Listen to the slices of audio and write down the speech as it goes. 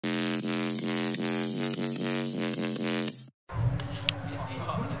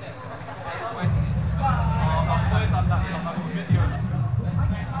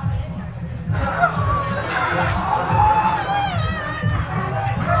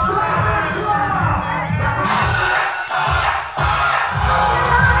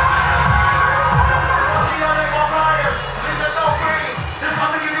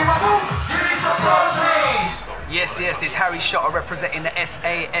This is Shotta representing the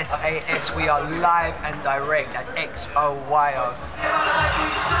Sasas. We are live and direct at Xoyo.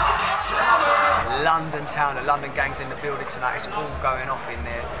 London town, the London gang's in the building tonight. It's all going off in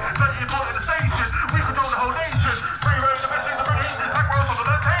there.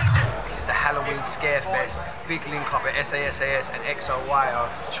 This is the Halloween Scarefest. Big link up at Sasas and Xoyo.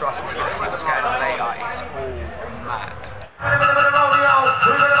 Trust me, you're gonna see what's going on later. It's all mad.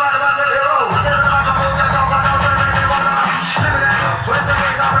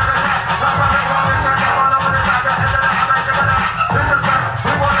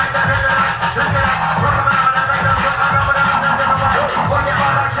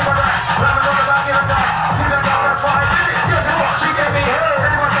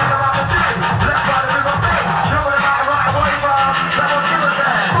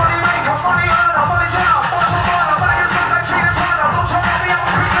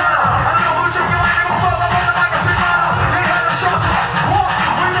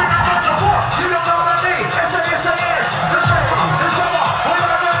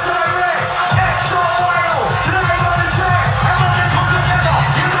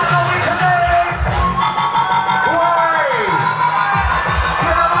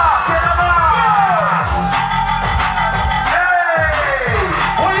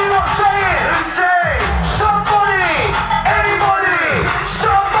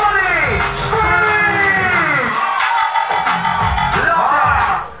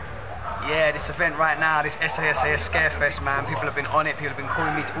 Event right now, this Sasas Scarefest, man. People have been on it. People have been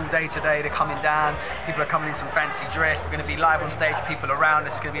calling me all day today. They're coming down. People are coming in some fancy dress. We're going to be live on stage. People around.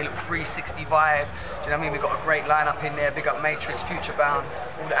 This is going to be a little 360 vibe. Do you know what I mean? We've got a great lineup in there. Big up Matrix, Future Bound,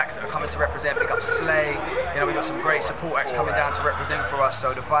 all the acts that are coming to represent. Big up Slay. You know, we've got some great support acts coming down to represent for us.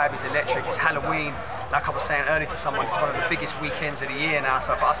 So the vibe is electric. It's Halloween. Like I was saying earlier to someone, it's one of the biggest weekends of the year now.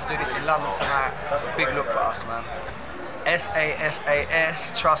 So for us to do this in London tonight, it's a big look for us, man.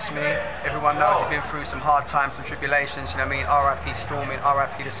 Sasas, trust me, everyone knows you've been through some hard times and tribulations, you know what I mean, RIP Storming,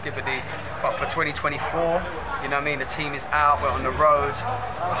 RIP the Skibbity, but for 2024, you know what I mean, the team is out, we're on the road,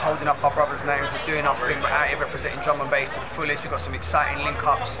 we're holding up our brothers' names, we're doing our thing, we're out here representing drum and bass to the fullest. We've got some exciting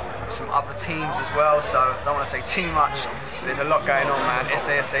link-ups with some other teams as well, so I don't want to say too much, but there's a lot going on, man.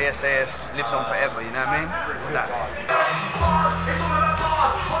 Sasas lives on forever, you know what I mean? It's that.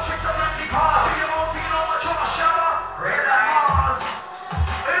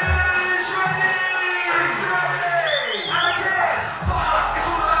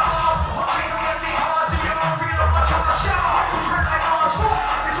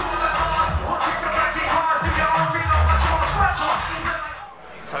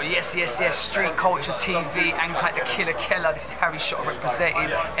 So yes, Street Culture TV, hang tight to Killa. This is Shotta representing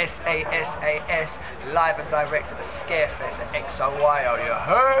Sasas, live and direct at the Scarefest at Xoyo, you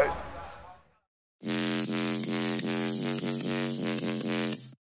heard?